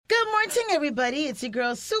morning, everybody. It's your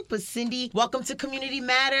girl, Super Cindy. Welcome to Community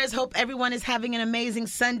Matters. Hope everyone is having an amazing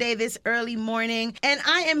Sunday this early morning. And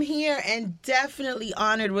I am here and definitely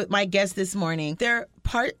honored with my guest this morning. They're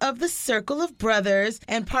part of the Circle of Brothers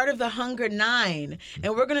and part of the Hunger 9.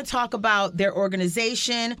 And we're going to talk about their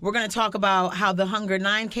organization. We're going to talk about how the Hunger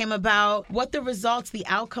 9 came about, what the results, the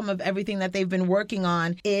outcome of everything that they've been working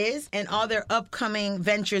on is, and all their upcoming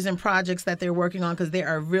ventures and projects that they're working on because they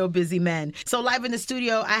are real busy men. So live in the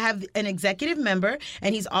studio, I have an executive member,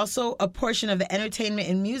 and he's also a portion of the entertainment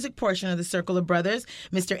and music portion of the Circle of Brothers,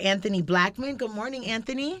 Mr. Anthony Blackman. Good morning,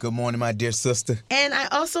 Anthony. Good morning, my dear sister. And I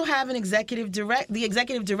also have the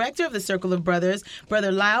executive director of the Circle of Brothers,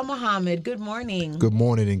 Brother Lyle Mohammud. Good morning. Good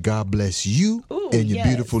morning, and God bless you and your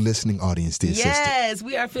beautiful listening audience, dear sister. Yes,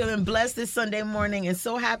 we are feeling blessed this Sunday morning and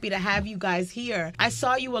so happy to have you guys here. I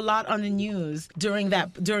saw you a lot on the news during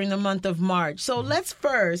the month of March. So let's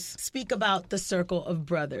first speak about the Circle of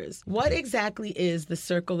Brothers. What exactly is the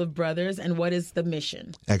Circle of Brothers and what is the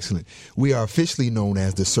mission? Excellent. We are officially known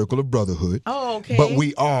as the Circle of Brotherhood. Oh, okay. But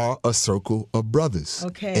we are a Circle of Brothers.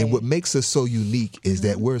 Okay. And what makes us so unique is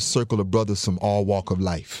that we're a circle of brothers from all walk of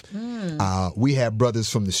life. We have brothers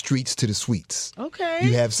from the streets to the suites. Okay.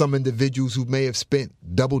 You have some individuals who may have spent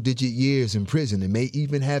double-digit years in prison and may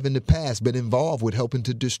even have in the past been involved with helping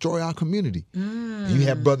to destroy our community. You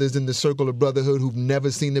have brothers in the Circle of Brotherhood who've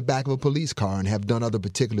never seen the back of a police car and have done other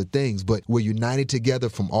particular things, but we're united together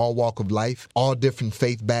from all walk of life, all different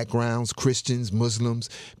faith backgrounds, Christians, Muslims,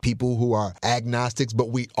 people who are agnostics, but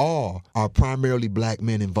we all are primarily black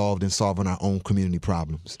men involved in solving our own community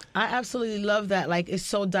problems. I absolutely love that. Like, it's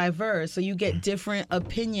so diverse. So you get different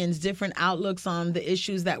opinions, different outlooks on the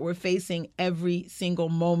issues that we're facing every single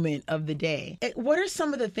moment of the day. What are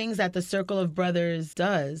some of the things that the Circle of Brothers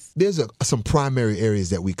does? There's some primary areas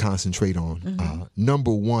that we concentrate on.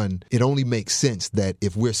 Number one, it only makes sense that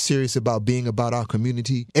if we're serious about being about our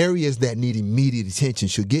community, areas that need immediate attention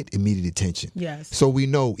should get immediate attention. Yes. So we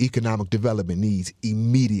know economic development needs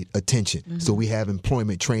immediate attention. So we have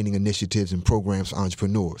employment training initiatives and programs for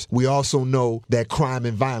entrepreneurs. We also know that crime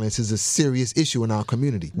and violence is a serious issue in our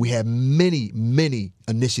community. We have many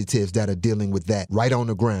initiatives that are dealing with that right on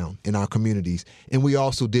the ground in our communities. And we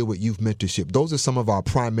also deal with youth mentorship. Those are some of our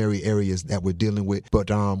primary areas that we're dealing with. But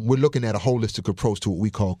we're looking at a holistic approach to what we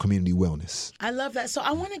call community wellness. I love that. So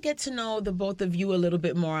I want to get to know the both of you a little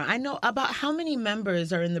bit more. I know about how many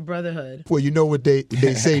members are in the Brotherhood. Well, you know what they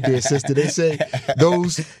say, dear sister. They say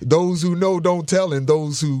those who know don't tell, and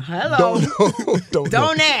those who don't know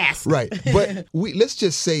don't ask. Right. But let's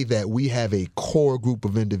just say that we have a core group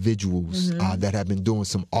of individuals that have been doing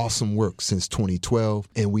some awesome work since 2012,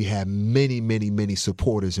 and we have many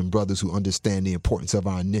supporters and brothers who understand the importance of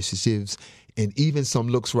our initiatives, and even some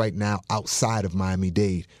looks right now outside of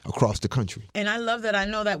Miami-Dade across the country. And I love that. I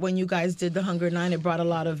know that when you guys did the Hunger 9, it brought a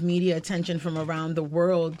lot of media attention from around the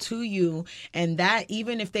world to you. And that,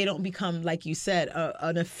 even if they don't become, like you said,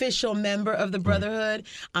 an official member of the Brotherhood,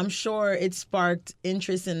 I'm sure it sparked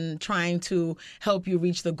interest in trying to help you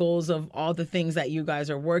reach the goals of all the things that you guys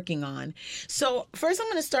are working on. So first I'm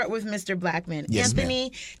going to start with Mr. Blackman. Yes, Anthony,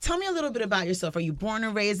 ma'am. Tell me a little bit about yourself. Are you born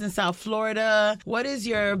and raised in South Florida? What is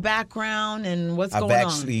your background and what's going on? I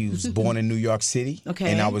actually was born in New York City,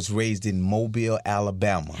 okay, and I was raised in Mobile,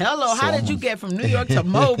 Alabama. Hello, how did you get from New York to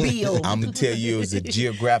Mobile? I'm going to tell you, it was a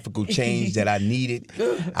geographical change that I needed.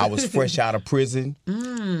 I was fresh out of prison,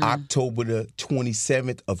 October the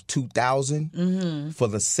 27th of 2000, for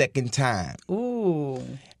the second time. Ooh.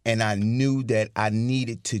 And I knew that I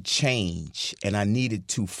needed to change, and I needed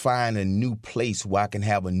to find a new place where I can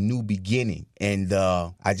have a new beginning. And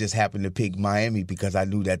I just happened to pick Miami because I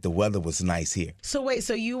knew that the weather was nice here. So wait,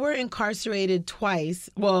 so you were incarcerated twice.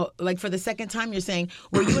 Well, like for the second time you're saying,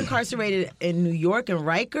 were you incarcerated in New York and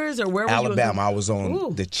Rikers, or where were Alabama. you? I was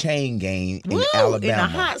on the chain gang in Woo, Alabama. in the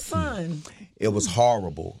hot sun. It was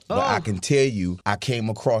horrible. But I can tell you, I came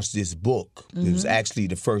across this book. It was actually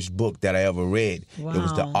the first book that I ever read. Wow. It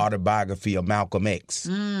was the autobiography of Malcolm X.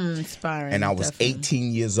 Inspiring. And I was definitely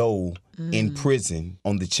 18 years old in prison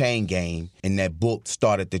on the chain gang. And that book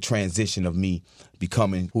started the transition of me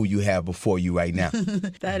becoming who you have before you right now.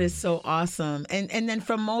 That is so awesome. And then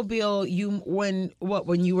from Mobile, when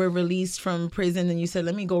you were released from prison and you said,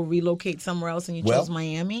 let me go relocate somewhere else, and you chose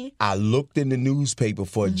Miami? I looked in the newspaper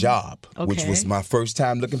for a job, which was my first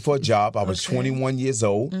time looking for a job. I was 21 years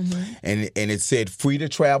old, and it said free to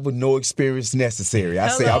travel, no experience necessary. I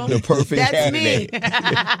said, I'm the perfect candidate.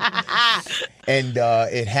 That's me. And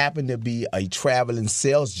it happened to be a traveling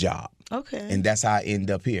sales job. Okay. And that's how I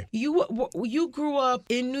end up here. You grew up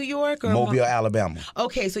in New York or Mobile, Alabama.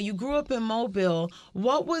 Okay, so you grew up in Mobile.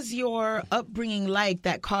 What was your upbringing like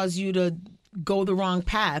that caused you to go the wrong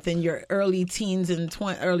path in your early teens and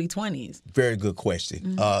early 20s? Very good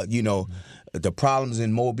question. The problems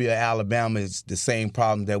in Mobile, Alabama is the same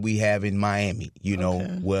problem that we have in Miami,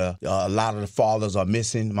 where a lot of the fathers are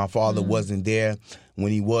missing. My father wasn't there.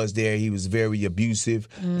 When he was there, he was very abusive,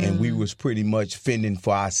 and we was pretty much fending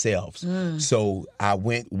for ourselves. So I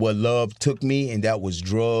went where love took me, and that was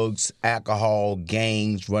drugs, alcohol,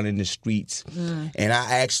 gangs, running the streets. And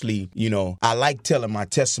I actually, I like telling my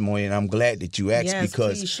testimony, and I'm glad that you asked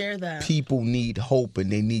because please share that. People need hope,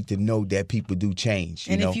 and they need to know that people do change.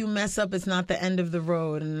 And if you mess up, it's not the end of the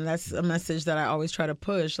road, and that's a message that I always try to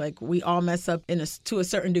push. Like, we all mess up to a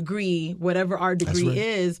certain degree, whatever our degree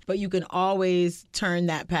is, but you can always turn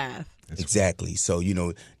that path. Exactly. So,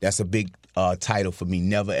 that's a big title for me.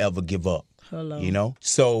 Never, ever give up. Hello.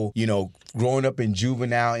 So, growing up in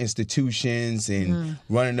juvenile institutions and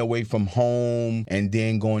running away from home and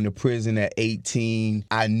then going to prison at 18,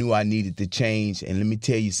 I knew I needed to change. And let me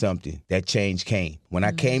tell you something, that change came. When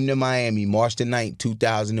I came to Miami, March the 9th,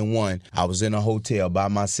 2001, I was in a hotel by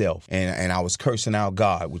myself and I was cursing out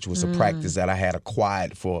God, which was a practice that I had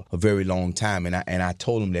acquired for a very long time. And I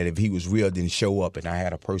told him that if he was real, then show up. And I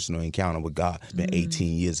had a personal encounter with God. It's been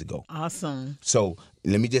 18 years ago. Awesome. So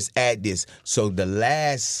let me just add this. So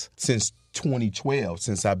since 2012,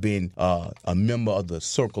 since I've been a member of the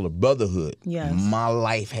Circle of Brotherhood, my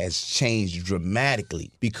life has changed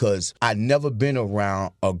dramatically because I've never been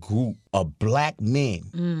around a group of black men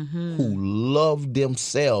who love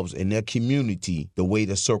themselves and their community the way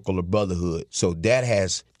the Circle of Brotherhood. So that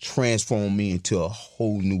has transformed me into a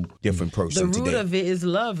whole new, different person today. The root of it is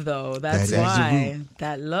love, though. That's why.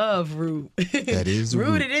 That love root. That is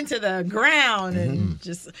rooted into the ground.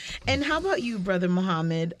 And how about you, Brother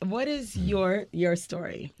Mohammud? What is your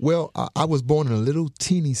story? Well, I was born in a little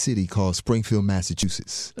teeny city called Springfield,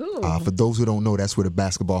 Massachusetts. For those who don't know, that's where the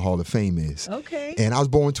Basketball Hall of Fame is. Okay. And I was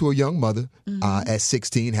born to a young mother at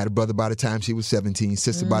 16, had a brother by the time she was 17,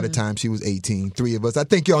 sister by the time she was 18, three of us. I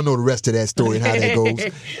think y'all know the rest of that story and how that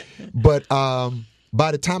goes. But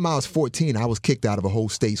by the time I was 14, I was kicked out of a whole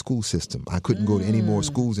state school system. I couldn't go to any more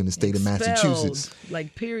schools in the state of Massachusetts.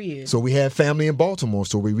 Period. So we had family in Baltimore,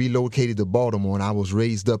 so we relocated to Baltimore, and I was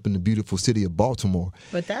raised up in the beautiful city of Baltimore.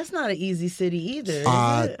 But that's not an easy city either,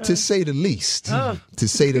 is it? To say the least. To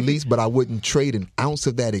say the least, but I wouldn't trade an ounce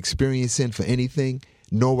of that experience in for anything,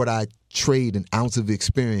 nor would I trade an ounce of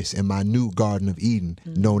experience in my new Garden of Eden,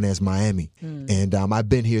 known as Miami. And I've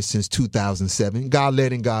been here since 2007. God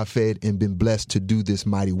led and God fed, and been blessed to do this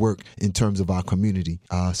mighty work in terms of our community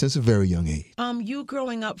since a very young age. You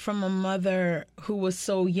growing up from a mother who was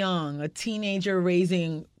so young, a teenager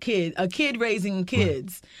raising kids, a kid raising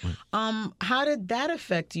kids. Right. How did that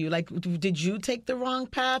affect you? Like, did you take the wrong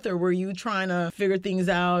path, or were you trying to figure things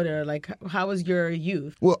out, or like, how was your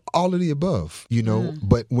youth? Well, all of the above,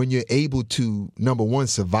 but when you're able to, number one,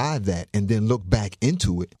 survive that and then look back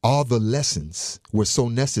into it, all the lessons were so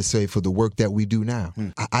necessary for the work that we do now.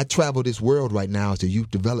 I travel this world right now as a youth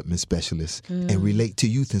development specialist and relate to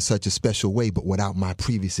youth in such a special way, but without my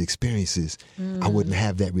previous experiences, I wouldn't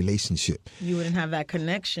have that relationship. You wouldn't have that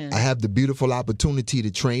connection. I have the beautiful opportunity to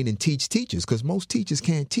train and teach teachers, because most teachers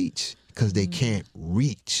can't teach because they can't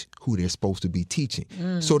reach who they're supposed to be teaching.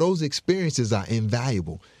 So those experiences are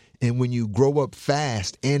invaluable. And when you grow up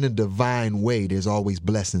fast in a divine way, there's always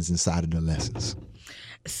blessings inside of the lessons.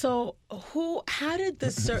 So how did in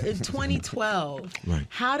 2012, right,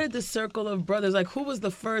 how did the Circle of Brothers, like, who was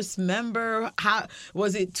the first member? How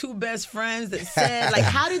was it? Two best friends that said, like,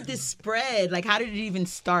 how did this spread? Like, how did it even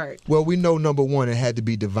start? Well, we know, number one, it had to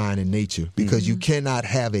be divine in nature, because you cannot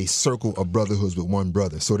have a circle of brotherhoods with one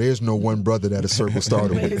brother. So there's no one brother that a circle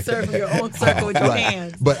started with. Circle your own circle with your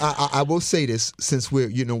hands. But I will say this, since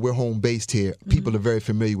we're home based here, people are very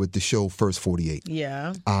familiar with the show First 48.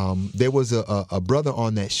 Yeah. There was a brother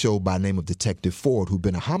on that show by the name of Detective Ford, who'd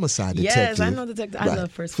been a homicide detective. Yes, I know Detective. I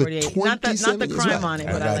love First 48. Not the crime on it,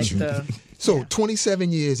 but I like the... So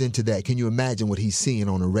 27 years into that, can you imagine what he's seeing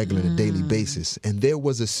on a regular and daily basis? And there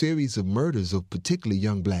was a series of murders of particularly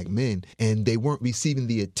young black men, and they weren't receiving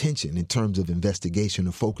the attention in terms of investigation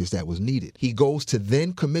or focus that was needed. He goes to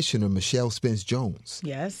then Commissioner Michelle Spence Jones.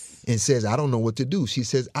 Yes. And says, I don't know what to do. She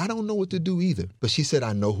says, I don't know what to do either. But she said,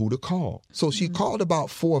 I know who to call. So she called about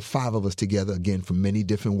 4 or 5 of us together, again, from many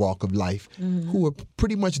different walks of life, who were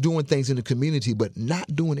pretty much doing things in the community, but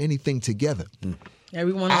not doing anything together.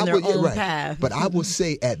 Everyone on their own path. But I would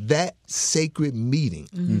say at that sacred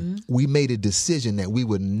meeting, we made a decision that we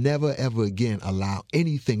would never, ever again allow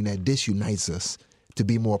anything that disunites us to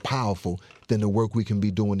be more powerful than the work we can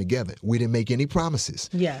be doing together. We didn't make any promises.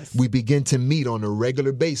 Yes. We begin to meet on a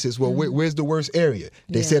regular basis. Well, where's the worst area?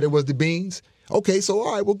 They said it was the beans. Okay, so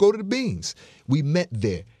all right, we'll go to the beans. We met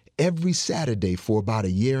there every Saturday for about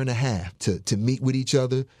 1.5 years to meet with each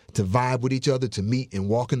other, to vibe with each other, to meet and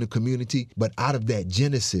walk in the community. But out of that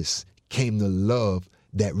genesis came the love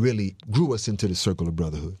that really grew us into the circle of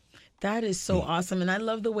brotherhood. That is so awesome. And I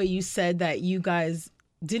love the way you said that you guys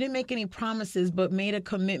didn't make any promises, but made a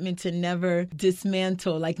commitment to never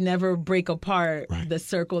dismantle, like never break apart the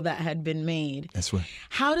circle that had been made. That's right.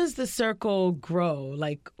 How does the circle grow?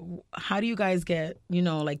 Like, how do you guys get,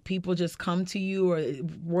 like people just come to you or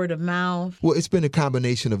word of mouth? Well, it's been a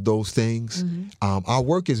combination of those things. Our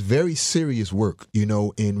work is very serious work,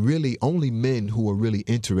 and really only men who are really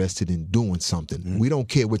interested in doing something. We don't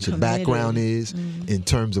care what your background is in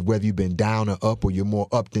terms of whether you've been down or up or you're more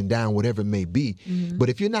up than down, whatever it may be.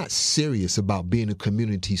 But if you're not serious about being a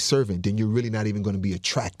community servant, then you're really not even going to be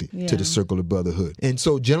attracted to the circle of brotherhood. And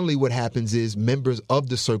so generally what happens is members of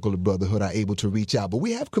the circle of brotherhood are able to reach out. But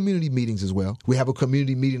we have community meetings as well. We have a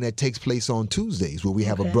community meeting that takes place on Tuesdays where we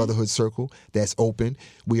have a brotherhood circle that's open.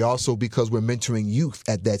 We also, because we're mentoring youth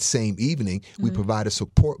at that same evening, we provide a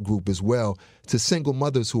support group as well to single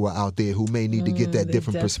mothers who are out there who may need to get that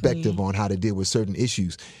different perspective on how to deal with certain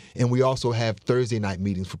issues. And we also have Thursday night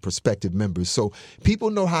meetings for prospective members. So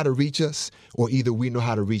people know how to reach us, or either we know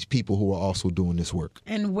how to reach people who are also doing this work.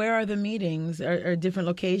 And where are the meetings? Are different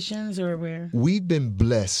locations or where? We've been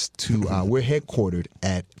blessed to, we're headquartered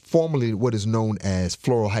at formerly what is known as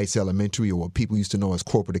Floral Heights Elementary, or what people used to know as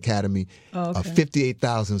Corporate Academy, a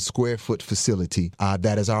 58,000 square foot facility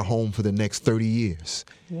that is our home for the next 30 years.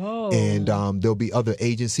 Whoa. And there'll be other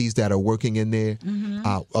agencies that are working in there.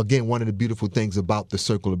 Again, one of the beautiful things about the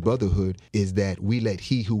Circle of Brotherhood is that we let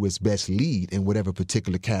he who is best lead in whatever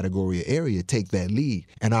particular category or area take that lead.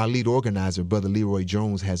 And our lead organizer, Brother Leroy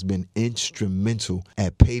Jones, has been instrumental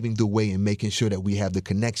at paving the way and making sure that we have the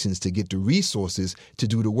connections to get the resources to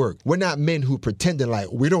do the work. We're not men who pretending like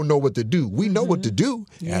we don't know what to do. We know what to do.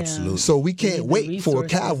 Yeah. Absolutely. So we can't wait for a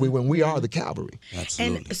cavalry when we are the cavalry.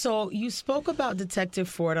 Absolutely. And so you spoke about Detective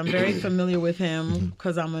Ford. I'm very familiar with him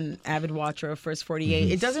because I'm an avid watcher of First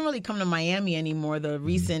 48. It doesn't really come to Miami anymore, the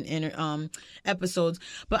recent episodes.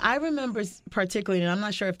 But I remember particularly, and I'm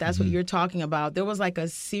not sure if that's what you're talking about, there was like a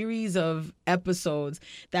series of episodes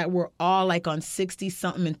that were all like on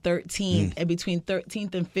 60-something and 13th. And between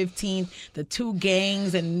 13th and 15th, the two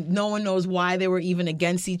gangs, and no one knows why they were even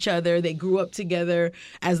against each other. They grew up together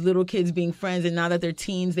as little kids being friends, and now that they're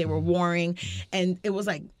teens, they were warring. And it was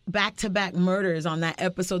like back-to-back murders on that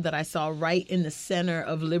episode that I saw right in the center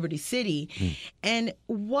of Liberty City. And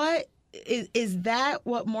what is that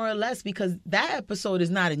what more or less, because that episode is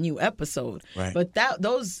not a new episode, but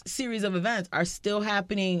those series of events are still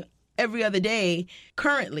happening every other day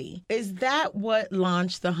currently. Is that what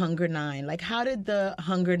launched the Hunger Nine? Like, how did the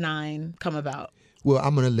Hunger Nine come about? Well,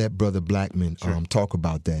 I'm going to let Brother Blackman talk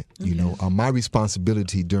about that. You know, my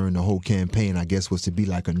responsibility during the whole campaign, I guess, was to be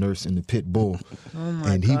like a nurse in the pit bull.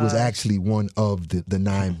 And he was actually one of the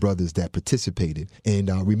 9 brothers that participated.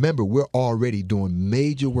 And remember, we're already doing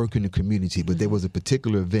major work in the community, but there was a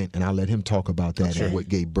particular event, and I'll let him talk about that and what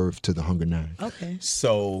gave birth to the Hunger Nine. Okay.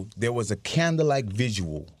 So there was a candlelight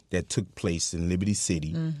visual that took place in Liberty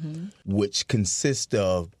City, which consists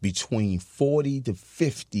of between 40 to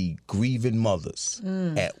 50 grieving mothers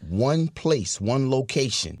at one place, one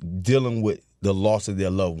location, dealing with the loss of their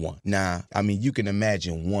loved one. Now, I mean, you can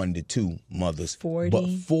imagine 1 to 2 mothers, 40, but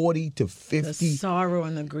 40 to 50 the sorrow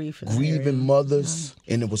and the grief, grieving mothers.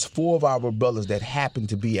 And it was 4 of our brothers that happened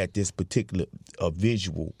to be at this particular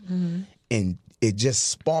visual. And it just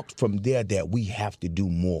sparked from there that we have to do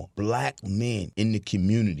more. Black men in the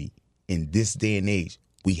community in this day and age,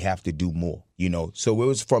 we have to do more, you know. So it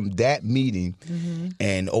was from that meeting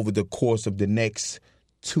and over the course of the next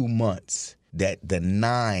 2 months that the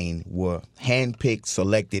 9 were handpicked,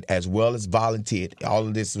 selected, as well as volunteered. All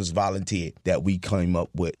of this was volunteered, that we came up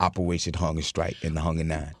with Operation Hunger Strike and the Hunger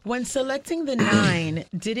Nine. When selecting the 9,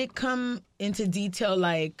 did it come into detail,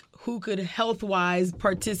 like who could health-wise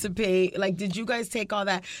participate? Like, did you guys take all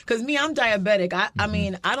that? Because me, I'm diabetic. I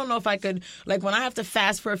mean, I don't know if I could, like, when I have to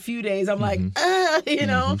fast for a few days, I'm like, you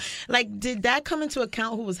know? Like, did that come into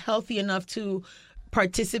account who was healthy enough to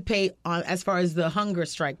participate on as far as the hunger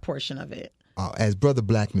strike portion of it? As Brother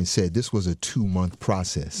Blackman said, this was a 2-month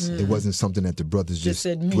process. It wasn't something that the brothers just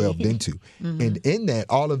delved into. And in that,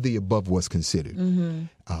 all of the above was considered.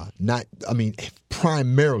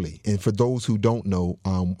 primarily, and for those who don't know,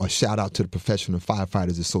 a shout out to the Professional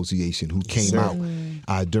Firefighters Association who came out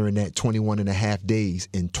during that 21 and a half days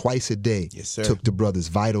and twice a day took the brothers'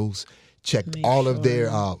 vitals, checked all of their,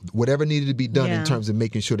 whatever needed to be done in terms of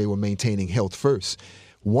making sure they were maintaining health first.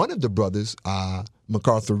 One of the brothers,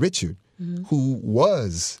 MacArthur Richard, who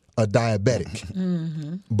was a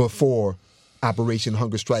diabetic before Operation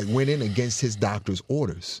Hunger Strike went in against his doctor's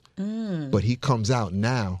orders. But he comes out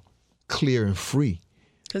now clear and free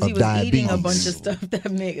because of he was diabetes. eating a bunch of stuff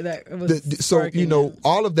that was so,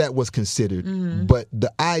 all of that was considered, but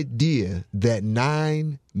the idea that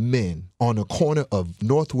 9 men on a corner of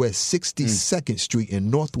Northwest 62nd Street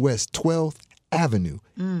and Northwest 12th Avenue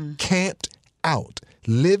camped out,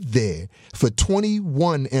 lived there for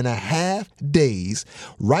 21 and a half days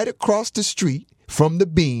right across the street from the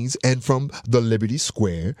Beans and from the Liberty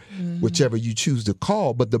Square, whichever you choose to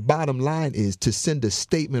call. But the bottom line is to send a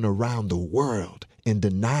statement around the world and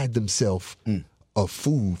deny themselves of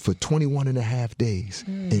food for 21 and a half days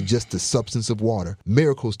and just the substance of water.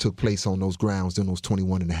 Miracles took place on those grounds in those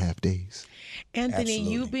 21 and a half days. Anthony,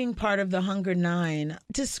 you being part of the Hunger Nine,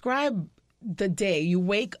 describe the day. You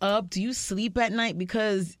wake up, do you sleep at night?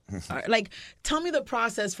 Because, tell me the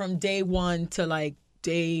process from day one to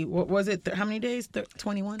day, what was it? How many days?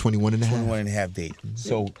 21? 21 and a half. 21 and a half days.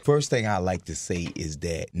 So first thing I like to say is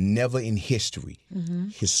that never in history,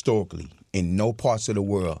 historically, in no parts of the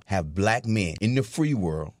world have black men in the free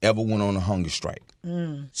world ever went on a hunger strike.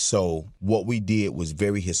 So what we did was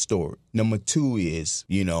very historic. Number two is,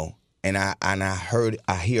 and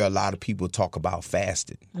I hear a lot of people talk about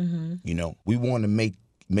fasting. We want to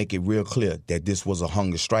make it real clear that this was a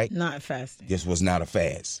hunger strike. Not fasting. This was not a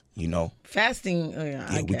fast, Fasting,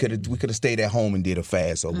 we could have stayed at home and did a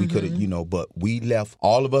fast, or we could have, but we left,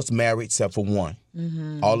 all of us married except for one.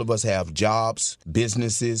 All of us have jobs,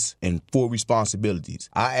 businesses, and full responsibilities.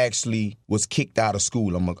 I actually was kicked out of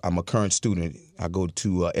school. I'm a current student. I go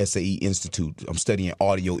to SAE Institute. I'm studying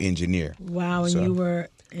audio engineer. Wow,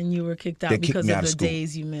 and you were kicked out because of the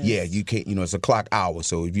days you missed. Yeah, you can't. It's a clock hour,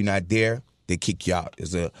 so if you're not there, they kick you out.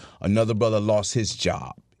 There's another brother lost his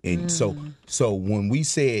job. And so when we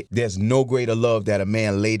said there's no greater love that a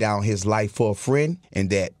man lay down his life for a friend, and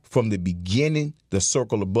that from the beginning, the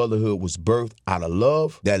circle of brotherhood was birthed out of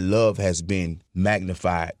love, that love has been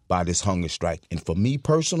magnified by this hunger strike. And for me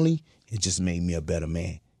personally, it just made me a better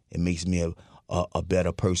man. It makes me a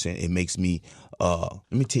better person. It makes me, let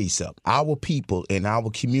me tell you something. Our people in our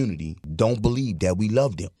community don't believe that we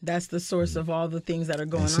love them. That's the source of all the things that are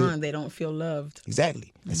going on. They don't feel loved.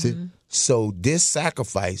 Exactly. That's it. So this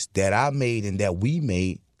sacrifice that I made and that we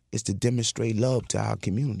made is to demonstrate love to our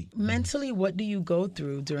community. Mentally, what do you go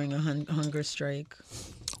through during a hunger strike?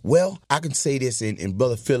 Well, I can say this, and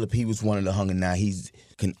Brother Phillip, he was one of the Hunger Nine. He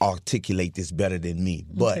can articulate this better than me.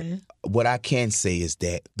 But what I can say is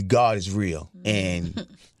that God is real. And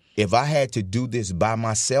if I had to do this by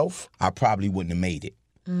myself, I probably wouldn't have made it.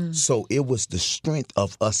 So it was the strength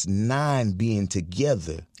of us 9 being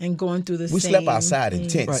together. And going through We slept outside in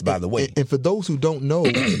tents, by the way. And for those who don't know,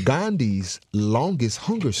 Gandhi's longest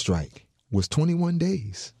hunger strike was 21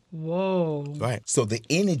 days. Whoa. Right. So the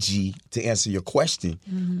energy, to answer your question,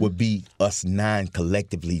 would be us 9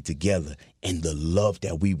 collectively together, and the love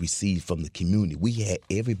that we received from the community. We had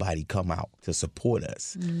everybody come out to support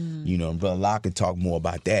us. And Brother Locke can talk more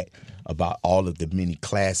about that, about all of the many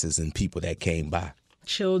classes and people that came by.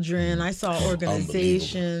 Children, I saw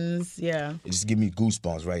organizations. Yeah. It just give me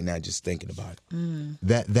goosebumps right now just thinking about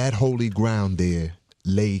it. That holy ground there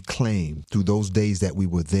laid claim through those days that we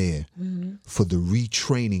were there for the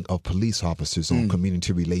retraining of police officers on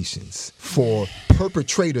community relations, for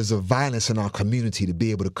perpetrators of violence in our community to be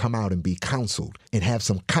able to come out and be counseled and have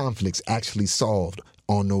some conflicts actually solved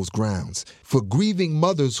on those grounds, for grieving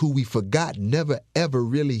mothers who we forgot never ever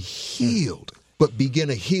really healed, but begin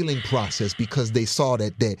a healing process because they saw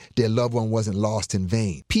that their loved one wasn't lost in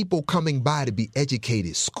vain. People coming by to be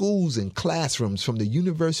educated, schools and classrooms from the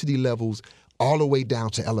university levels all the way down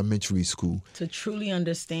to elementary school. To truly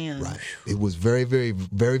understand. Right. It was very, very,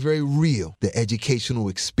 very, very real, the educational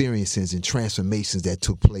experiences and transformations that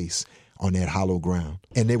took place on that hollow ground.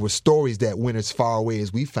 And there were stories that went as far away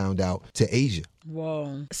as we found out to Asia.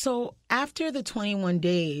 Whoa. So after the 21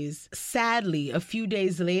 days, sadly, a few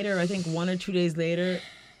days later, I think 1 or 2 days later,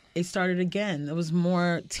 it started again. There was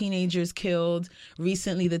more teenagers killed.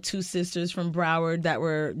 Recently, the 2 sisters from Broward that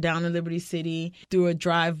were down in Liberty City through a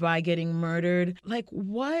drive-by getting murdered.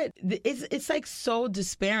 What? It's so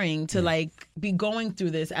despairing to be going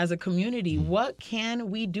through this as a community. What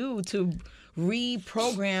can we do to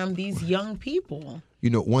reprogram these young people?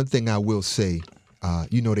 One thing I will say,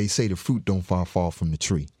 they say the fruit don't fall from the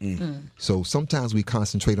tree. So sometimes we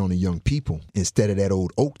concentrate on the young people instead of that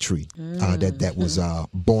old oak tree that was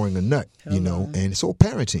boring a nut, and so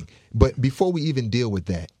parenting. But before we even deal with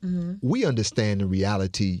that, we understand the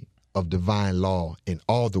reality of divine law in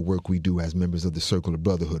all the work we do as members of the Circle of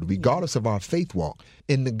Brotherhood, regardless of our faith walk.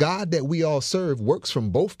 And the God that we all serve works from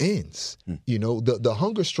both ends. The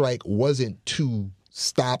hunger strike wasn't to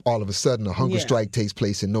stop all of a sudden a hunger strike takes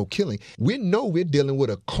place and no killing. We know we're dealing with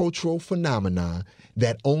a cultural phenomenon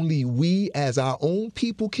that only we as our own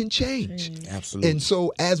people can change. Absolutely. And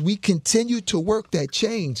so as we continue to work that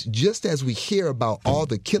change, just as we hear about all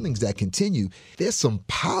the killings that continue, there's some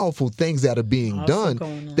powerful things that are being done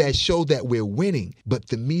that show that we're winning. But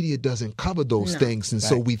the media doesn't cover those things. And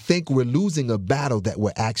so we think we're losing a battle that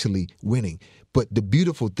we're actually winning. But the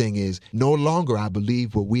beautiful thing is, no longer, I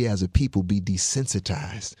believe, will we as a people be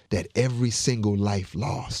desensitized that every single life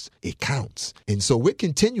lost, it counts. And so we're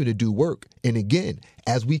continuing to do work. And again,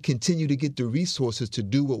 as we continue to get the resources to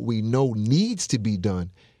do what we know needs to be done,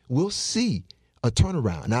 we'll see a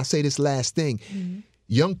turnaround. And I'll say this last thing.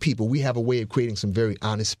 Young people, we have a way of creating some very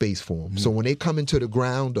honest space for them. So when they come into the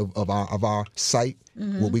ground of our site,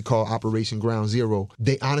 what we call Operation Ground Zero,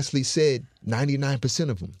 they honestly said 99%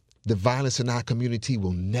 of them, the violence in our community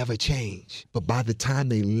will never change. But by the time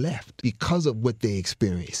they left, because of what they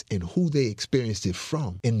experienced and who they experienced it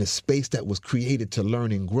from, in the space that was created to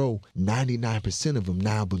learn and grow, 99% of them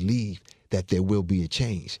now believe that there will be a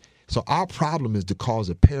change. So our problem is to cause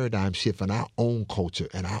a paradigm shift in our own culture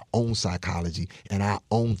and our own psychology and our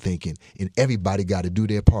own thinking. And everybody got to do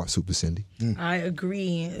their part, Super Cindy. I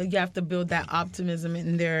agree. You have to build that optimism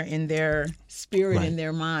in their spirit, in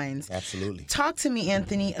their minds. Absolutely. Talk to me,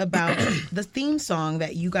 Anthony, about the theme song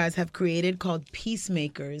that you guys have created called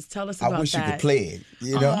Peacemakers. Tell us about that. I wish you could play it.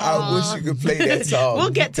 I wish you could play that song. We'll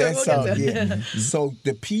get to it. So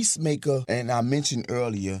the Peacemaker, and I mentioned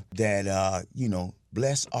earlier that,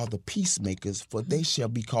 blessed are the peacemakers, for they shall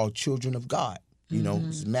be called children of God.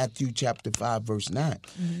 It's Matthew chapter 5, verse 9.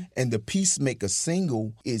 And the Peacemaker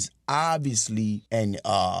single is obviously an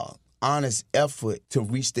honest effort to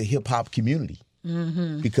reach the hip-hop community.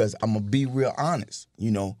 Because I'm going to be real honest.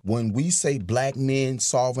 When we say black men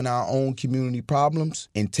solving our own community problems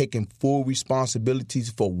and taking full responsibilities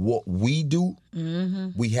for what we do,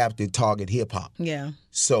 we have to target hip-hop. Yeah.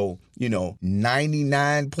 So,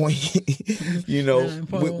 99 point,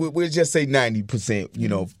 we'll just say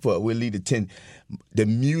 90%, we'll leave the 10. The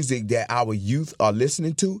music that our youth are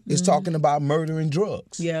listening to is talking about murder and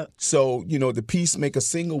drugs. Yeah. So, the Peacemaker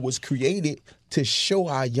single was created to show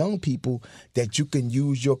our young people that you can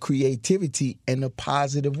use your creativity in a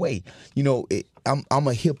positive way. I'm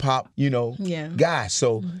a hip hop, guy.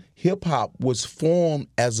 So hip hop was formed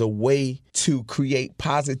as a way to create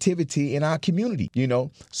positivity in our community,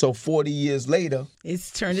 So 40 years later, it's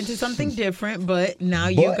turned into something different, but now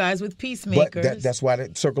you guys with Peacemakers. But that's why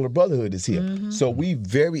the Circle of Brotherhood is here. So we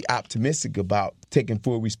very optimistic about taking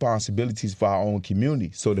full responsibilities for our own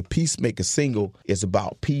community. So the Peacemaker single is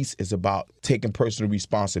about peace, it's about taking personal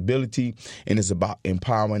responsibility, and it's about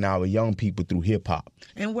empowering our young people through hip hop.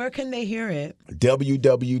 And where can they hear it?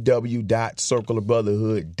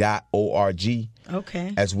 www.circleofbrotherhood.org.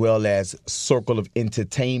 Okay. As well as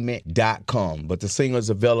circleoфentertainment.com. But the single is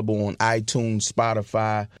available on iTunes,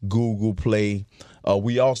 Spotify, Google Play.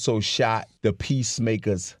 We also shot the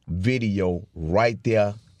Peacemakers video right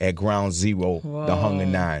there at Ground Zero, The Hunger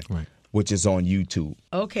 9, which is on YouTube.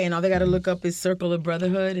 Okay, and all they got to look up is Circle of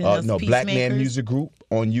Brotherhood and Blackman Music Group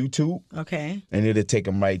on YouTube. Okay. And it'll take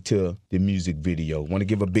them right to the music video. Want to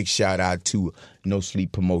give a big shout out to No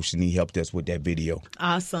Sleep Promotion. He helped us with that video.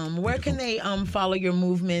 Awesome. Where can they follow your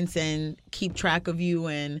movements and keep track of you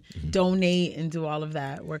and donate and do all of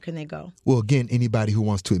that? Where can they go? Well, again, anybody who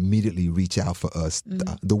wants to immediately reach out for us,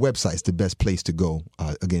 the website's the best place to go.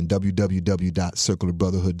 Again,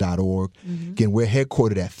 www.circleofbrotherhood.org. Again, we're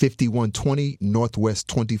headquartered at 5120 Northwest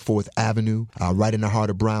 24th Avenue, right in the heart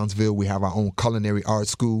of Brownsville. We have our own culinary art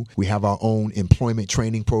school. We have our own employment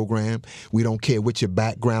training program. We don't care what your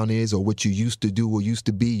background is or what you used to do or used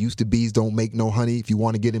to be. Used to be's don't make no honey. If you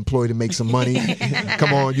want to get employed and make some money,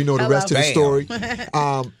 come on, you know the rest of the story.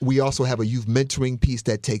 We also have a youth mentoring piece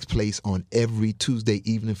that takes place on every Tuesday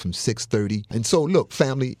evening from 6:30. And so, look,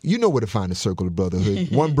 family, you know where to find the Circle of Brotherhood.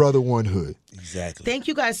 One brother, one hood. Exactly. Thank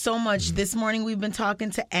you guys so much. This morning we've been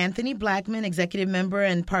talking to Anthony Blackman, executive member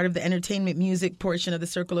and part of the entertainment music portion of the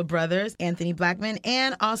Circle of Brothers, Anthony Blackman,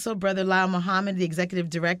 and also Brother Lyle Mohammud, the executive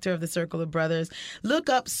director of the Circle of Brothers. Look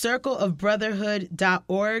up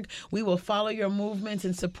circleofbrotherhood.org. We will follow your movements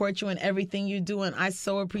and support you in everything you do, and I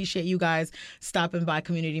so appreciate you guys stopping by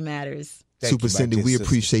Community Matters. Super you, my Cindy, dear we sister.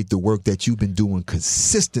 appreciate the work that you've been doing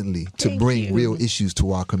consistently to Thank bring you. real issues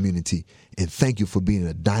to our community. And thank you for being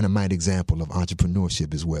a dynamite example of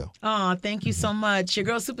entrepreneurship as well. Oh, thank you so much. Your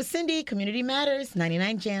girl, Super Cindy, Community Matters,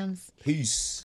 99 Jams. Peace.